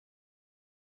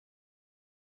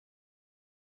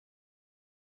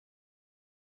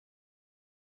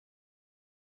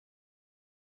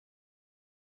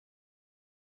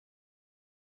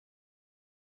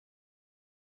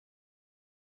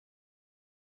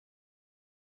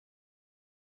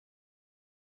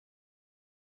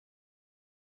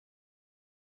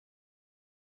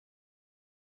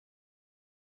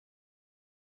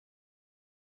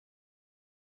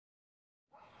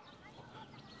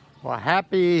Well,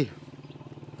 happy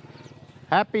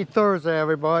Thursday,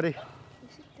 everybody.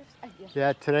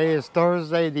 Yeah, today is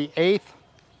Thursday the 8th,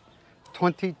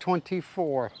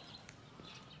 2024.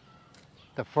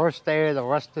 The first day of the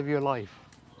rest of your life.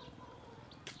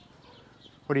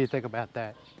 What do you think about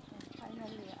that?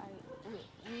 Finally,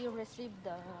 we received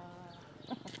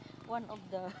one of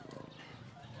the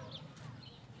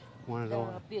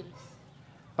bills.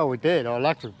 Oh, we did, our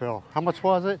electric bill. How much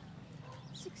was it?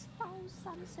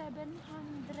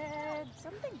 6,700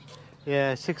 something.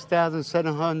 Yeah,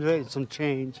 6,700 and some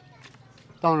change.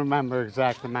 Don't remember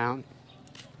exact amount.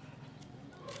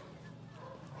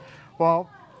 Well,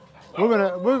 we're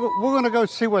gonna go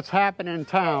see what's happening in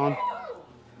town,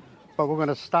 but we're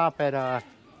gonna stop at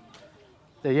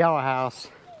the Yellow House,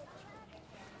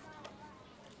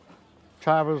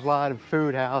 Travelers Lot and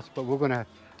Food House, but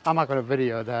I'm not gonna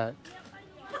video that.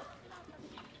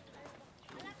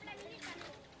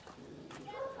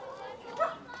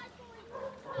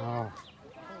 Oh.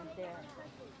 There.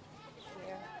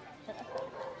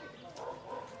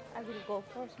 I will go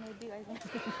first, maybe. I don't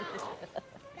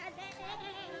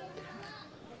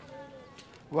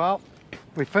Well,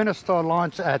 we finished our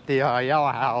lunch at the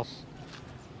Yellow House,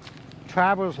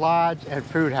 Travelers Lodge and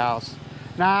Food House.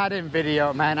 Nah, I didn't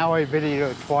video it, man. I already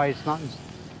videoed it twice.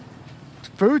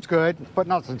 Food's good, but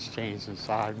nothing's changed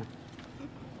inside.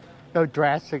 No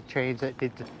drastic change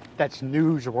that's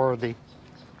newsworthy,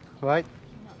 right? know.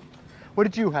 What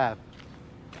did you have?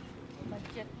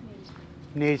 Budget meal.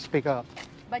 Need to speak up.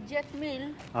 Budget meal.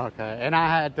 Okay, and I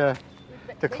had the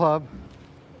club.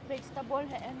 Vegetable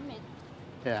and meat.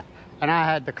 Yeah, and I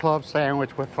had the club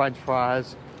sandwich with French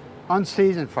fries,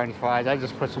 unseasoned French fries. I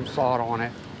just put some salt on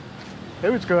it. It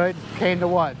was good. Came to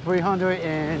what?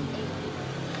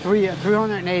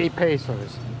 380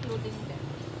 pesos. Including them.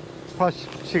 Plus,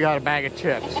 she got a bag of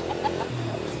chips.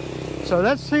 So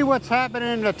let's see what's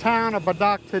happening in the town of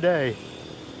Badoc today.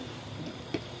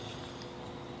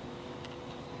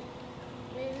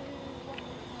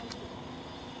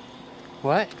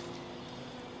 What?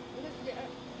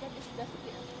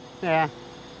 Yeah,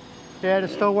 they're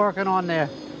still working on the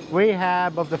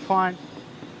rehab of the front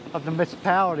of the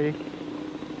municipality.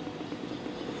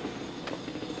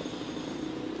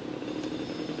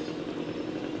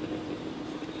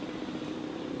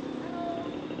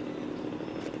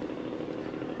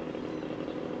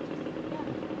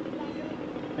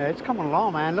 Yeah, it's coming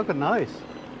along, man. Looking nice.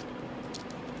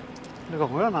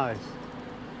 Looking real nice.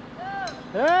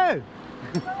 Hey!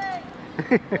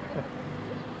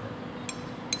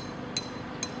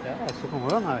 Yeah, it's looking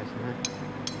real nice, man.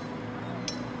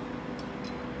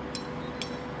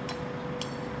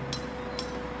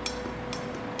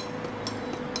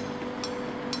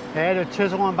 Yeah, they're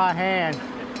chiseling by hand.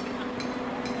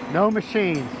 No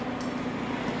machines.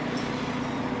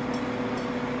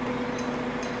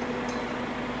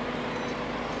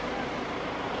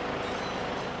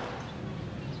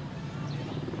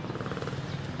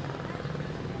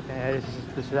 Yeah,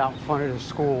 this is out in front of the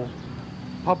school,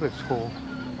 public school.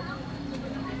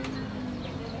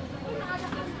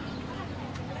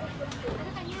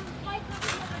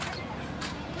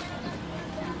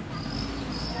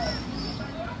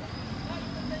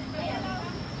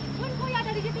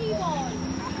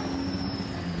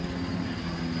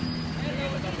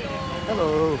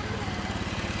 Hello.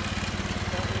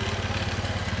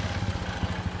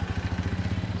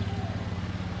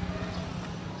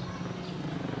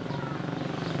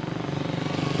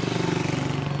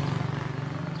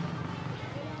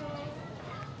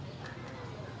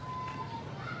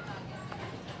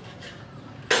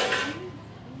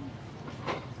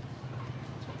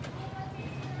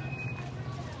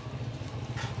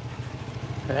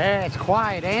 Yeah, it's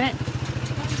quiet, ain't it?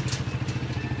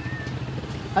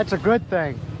 That's a good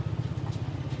thing.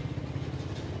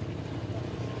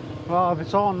 Well, if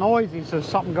it's all noisy, so there's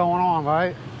something going on,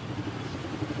 right?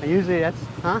 And usually that's,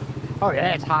 huh? Oh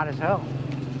yeah, it's hot as hell.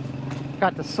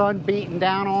 Got the sun beating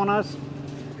down on us.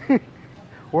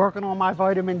 Working on my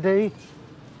vitamin D.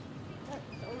 That's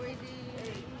already...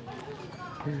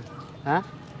 Huh?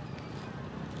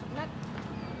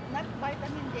 Not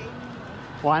vitamin D.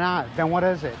 Why not? Then what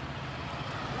is it?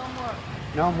 No more.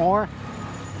 No more?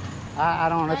 I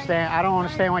don't understand. I don't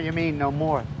understand what you mean, no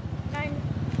more. 9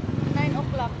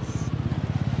 o'clock.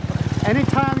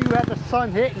 Anytime you have the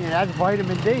sun hitting you, that's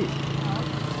vitamin D.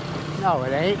 No,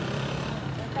 it ain't. 9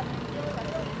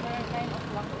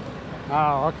 o'clock.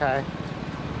 Oh, okay.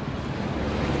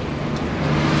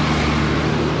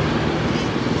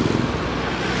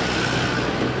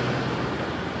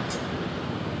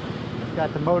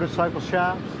 Got the motorcycle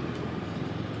shops.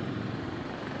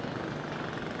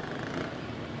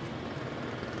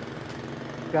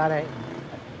 Got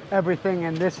everything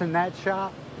in this and that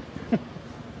shop.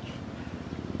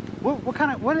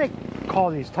 What do they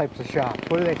call these types of shops?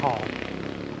 What do they call them?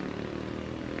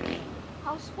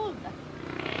 Household.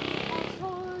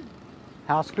 Household.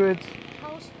 House goods?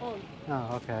 Household.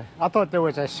 Oh, okay. I thought there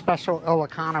was a special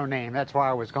Ilocano name. That's why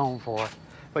I was going for it.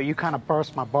 But you kind of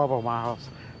burst my bubble, Myles.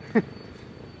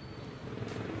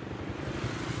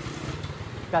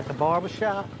 Got the barber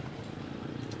shop.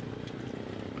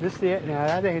 This the no,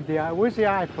 that ain't the eye. Where's the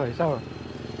eye place? Oh,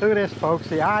 look at this, folks.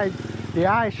 The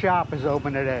eye shop is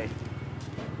open today.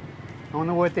 I don't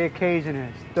know what the occasion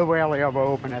is. They're rarely ever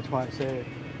open. That's why I say it.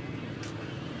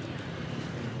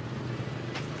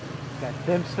 Got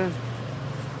Dimson.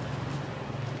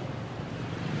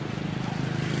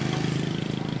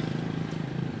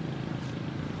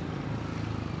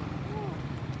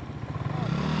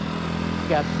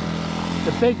 Got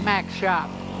the Big Mac shop.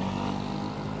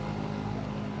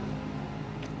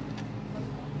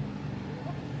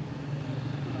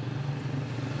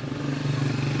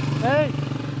 Hey!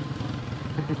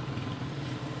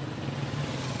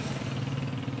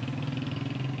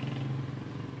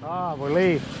 Oh,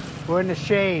 we're in the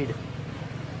shade.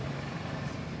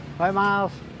 Hi,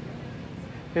 Myles.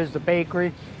 Here's the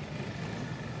bakery.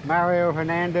 Mario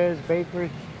Hernandez Bakery.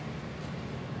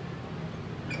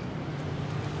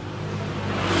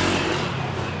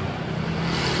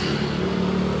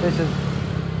 This is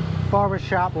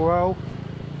Barbershop Row.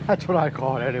 That's what I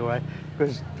call it anyway.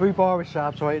 There's 3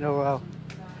 barbershops right in a row.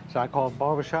 So I call it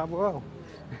Barbershop Row.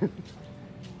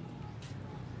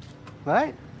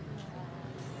 Right?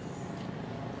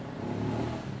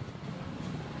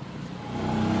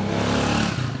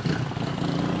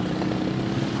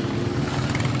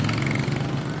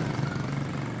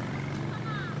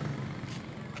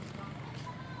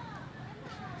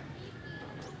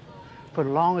 For the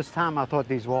longest time, I thought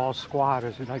these were all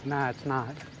squatters. It's like, nah, it's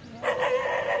not.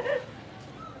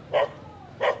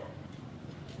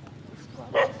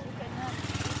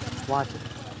 Watch it.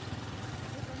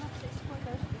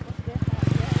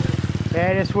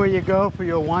 Yeah, that's where you go for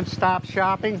your one-stop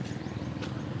shopping.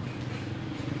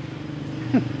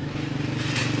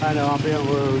 I know, I'm being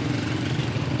rude.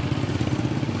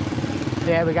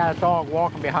 Yeah, we got a dog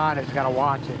walking behind us. Got to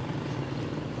watch it.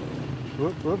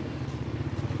 Whoop, whoop.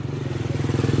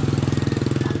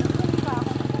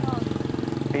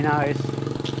 Be nice.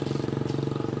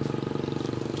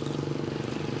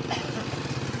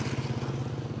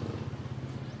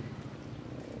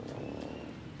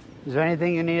 Is there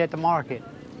anything you need at the market?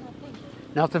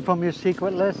 Nothing from your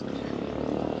secret list?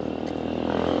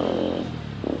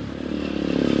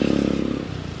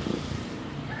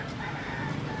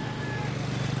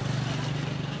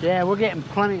 Yeah, we're getting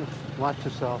plenty. Watch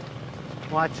yourself.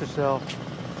 Watch yourself.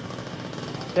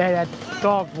 Yeah, that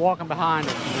dog's walking behind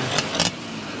us.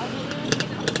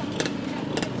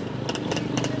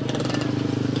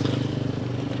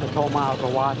 I told Myles to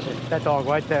watch it. That dog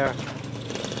right there. I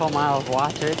told Myles to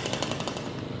watch it.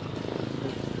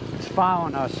 It's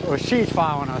following us, or she's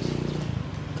following us.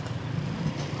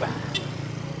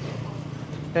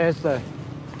 There's the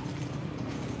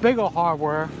bigger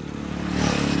hardware.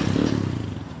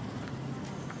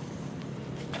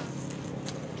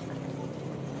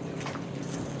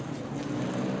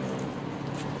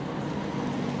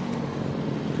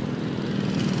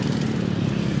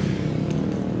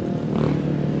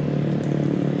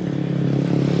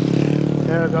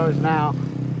 There it goes now.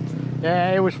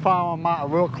 Yeah, it was following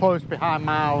real close behind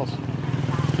Myles.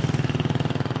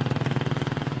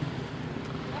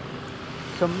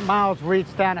 So Myles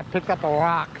reached down and picked up a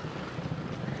rock.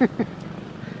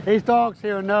 These dogs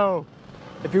here know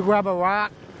if you grab a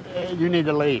rock, you need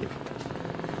to leave.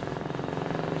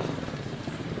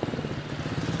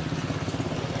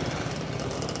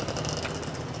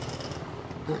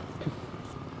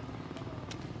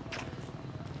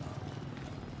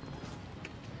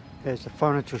 There's the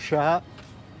furniture shop.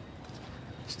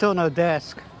 Still no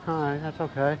desk. All right, that's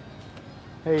okay.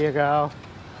 There you go.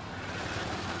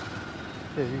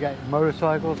 You got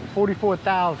motorcycles,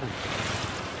 44,000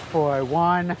 for a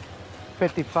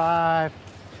 155.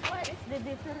 What is the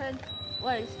difference?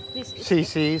 What is this?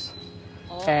 CCs.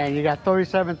 Oh. And you got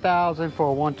 37,000 for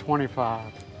a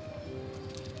 125.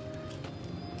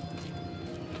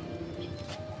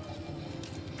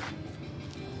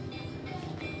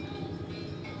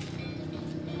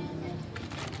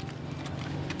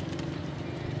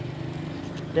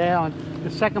 Yeah, on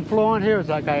the second floor in here is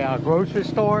like a grocery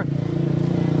store,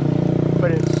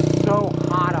 but it's so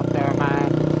hot up there,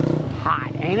 man.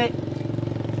 Hot, ain't it?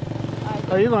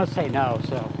 Oh, you're gonna say no,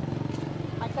 so.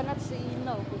 I cannot say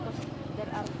no because there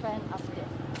are fans up there.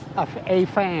 a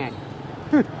fan.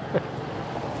 Aircon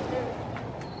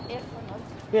also.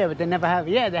 Yeah, but they never have.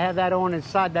 Yeah, they have that on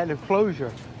inside that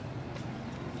enclosure.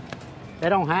 They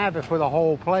don't have it for the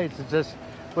whole place. It's just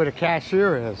where the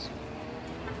cashier is.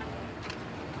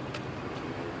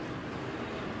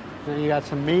 Then you got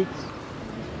some meats.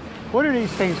 What are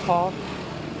these things called?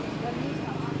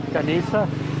 Ganisa?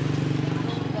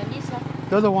 Ganisa.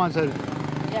 They're the ones that,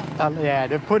 Yeah. yeah,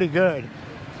 they're pretty good.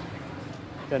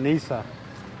 Ganisa.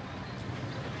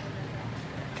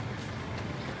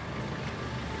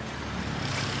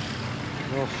 A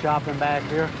little shopping back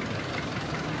here.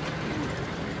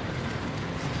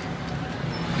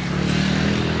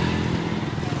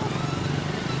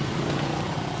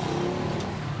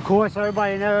 Of course,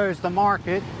 everybody knows the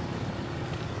market.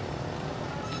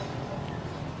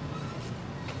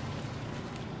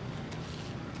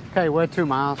 Okay, where to,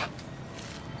 Myles?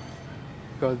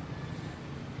 Go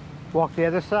walk the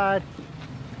other side.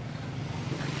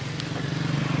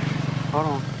 Hold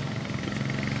on.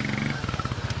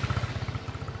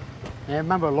 And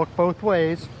remember, look both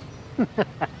ways.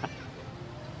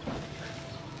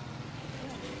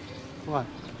 What?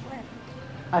 Where?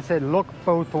 I said look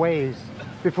both ways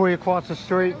before you cross the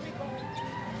street.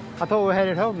 I thought we were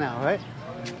headed home now, right?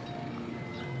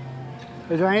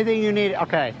 Is there anything you need?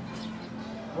 Okay.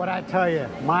 What I tell you,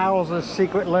 Myles'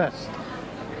 secret list.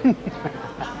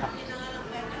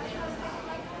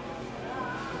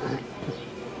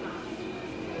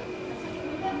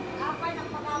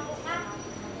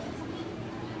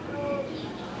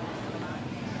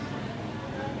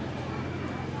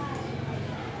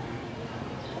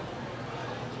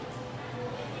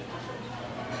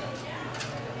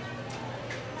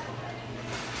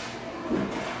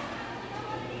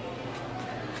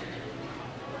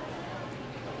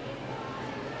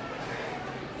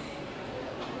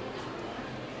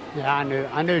 Yeah,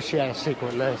 I knew she had a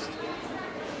secret list.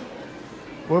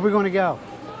 Where are we going to go?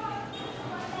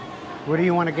 Where do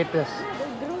you want to get this?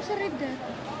 The grocery there.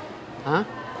 Huh?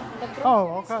 The grocery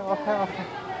Oh, is okay, there. okay.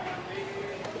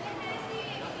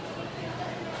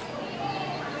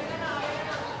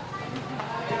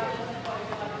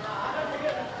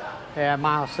 Yeah,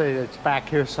 Myles said it's back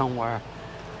here somewhere.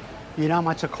 You know how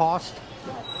much it cost?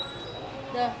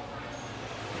 The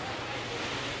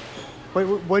Wait,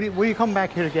 what do you come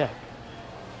back here to get?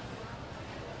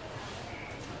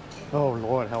 Oh,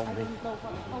 Lord, help I me. don't know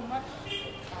how much.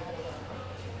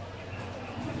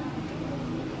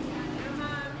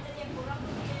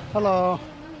 Hello.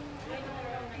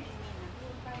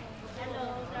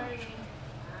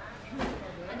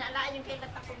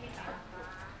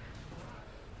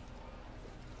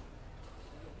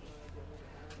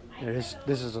 Yeah,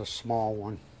 this is a small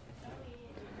one.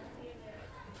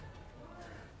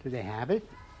 Do they have it?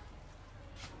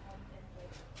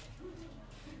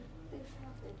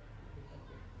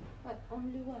 But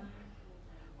only one.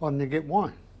 Well, then get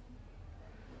one.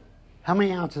 How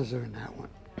many ounces are in that one?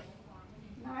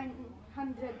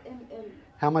 900 ml.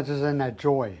 How much is in that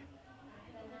Joy?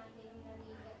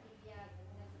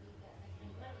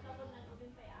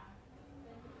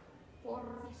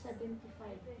 $4.75.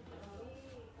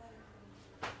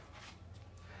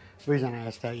 The reason I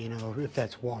asked that, you know, if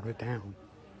that's watered down.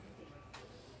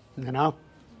 You know?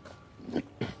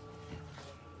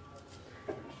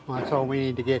 Well, that's all we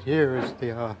need to get here is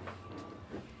the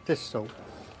this soap.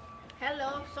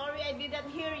 Hello, sorry I didn't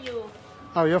hear you.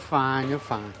 Oh, you're fine, you're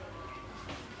fine.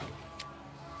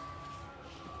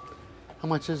 How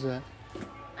much is that?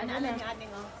 Ano nga aning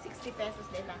 60 pesos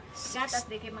nila. Gatas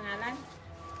di kay mangalan.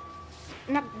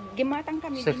 Naggimatang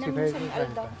kami 60 din ng pesos. San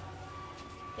Aldaw.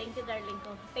 Thank you, darling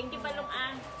ko. Thank you, Balong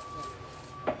ah.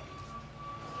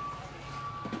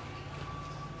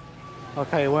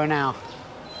 Okay, where now?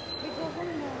 We go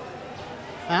home now.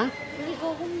 Huh? We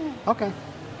go home now. Okay.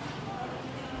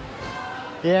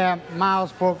 Yeah,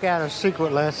 Myles broke out a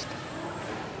secret list.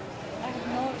 I have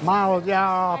no. Myles, I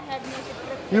yeah, have no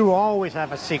secret. you always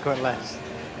have a secret list.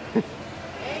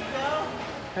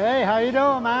 Hey, how you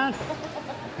doing, man?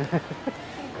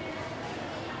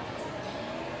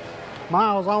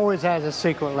 Myles always has a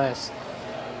secret list.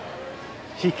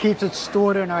 She keeps it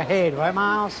stored in her head, right,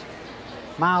 Myles?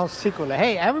 Myles' secret list.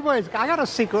 Hey, I got a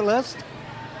secret list.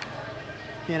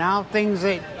 You know, things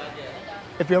that,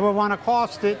 if you ever want to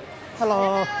cost it,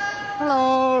 hello,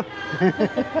 hello.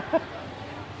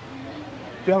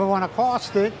 If you ever want to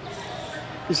cost it,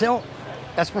 you say, oh,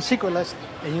 that's my secret list,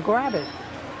 and you grab it.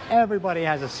 Everybody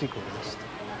has a secret list.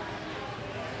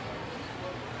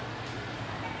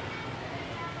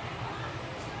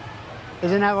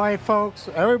 Isn't that right, folks?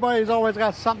 Everybody's always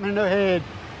got something in their head.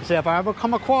 You say, if I ever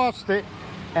come across it,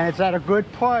 and it's at a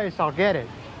good price, I'll get it.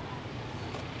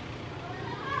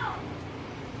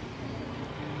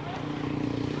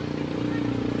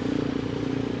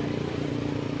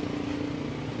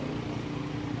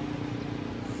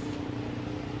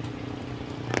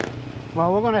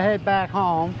 Well, we're gonna head back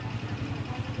home.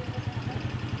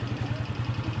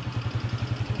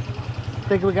 I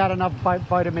think we got enough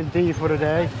vitamin D for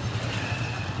today.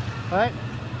 Right?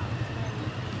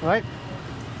 Right?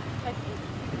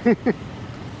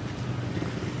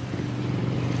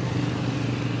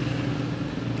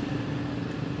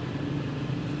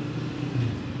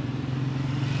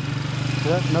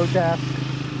 Yep, no desk.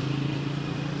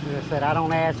 As I said, I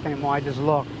don't ask anymore, I just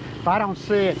look. If I don't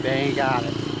see it, they ain't got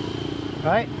it.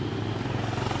 Right?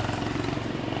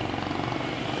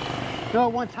 No,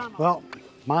 one time. Well,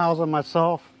 Myles and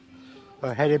myself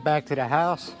are headed back to the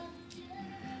house.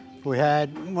 We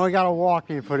got a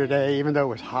walk-in for today, even though it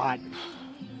was hot.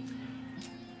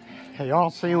 Hey,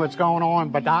 y'all seen what's going on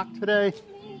in Badoc today?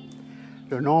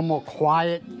 The normal,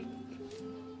 quiet,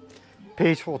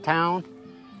 peaceful town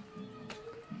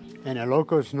in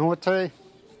Ilocos Norte,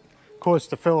 of course,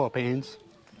 the Philippines.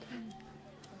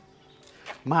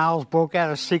 Myles broke out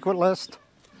a secret list,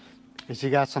 and she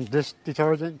got some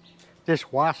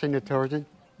dishwashing detergent.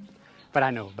 But I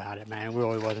know about it, man. It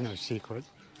really wasn't no secret.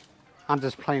 I'm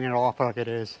just playing it off like it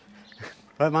is.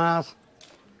 Right, Myles?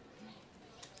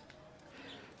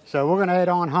 So we're gonna head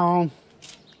on home.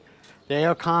 The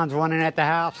aircon's running at the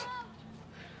house.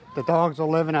 The dogs are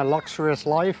living a luxurious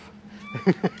life.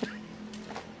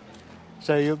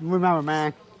 So you remember,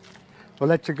 man, we'll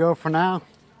let you go for now.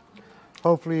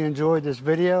 Hopefully you enjoyed this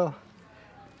video.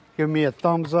 Give me a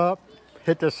thumbs up,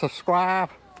 hit the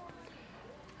subscribe,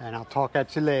 and I'll talk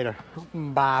at you later.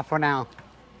 Bye for now.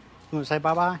 You want to say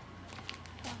bye-bye?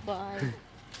 Bye.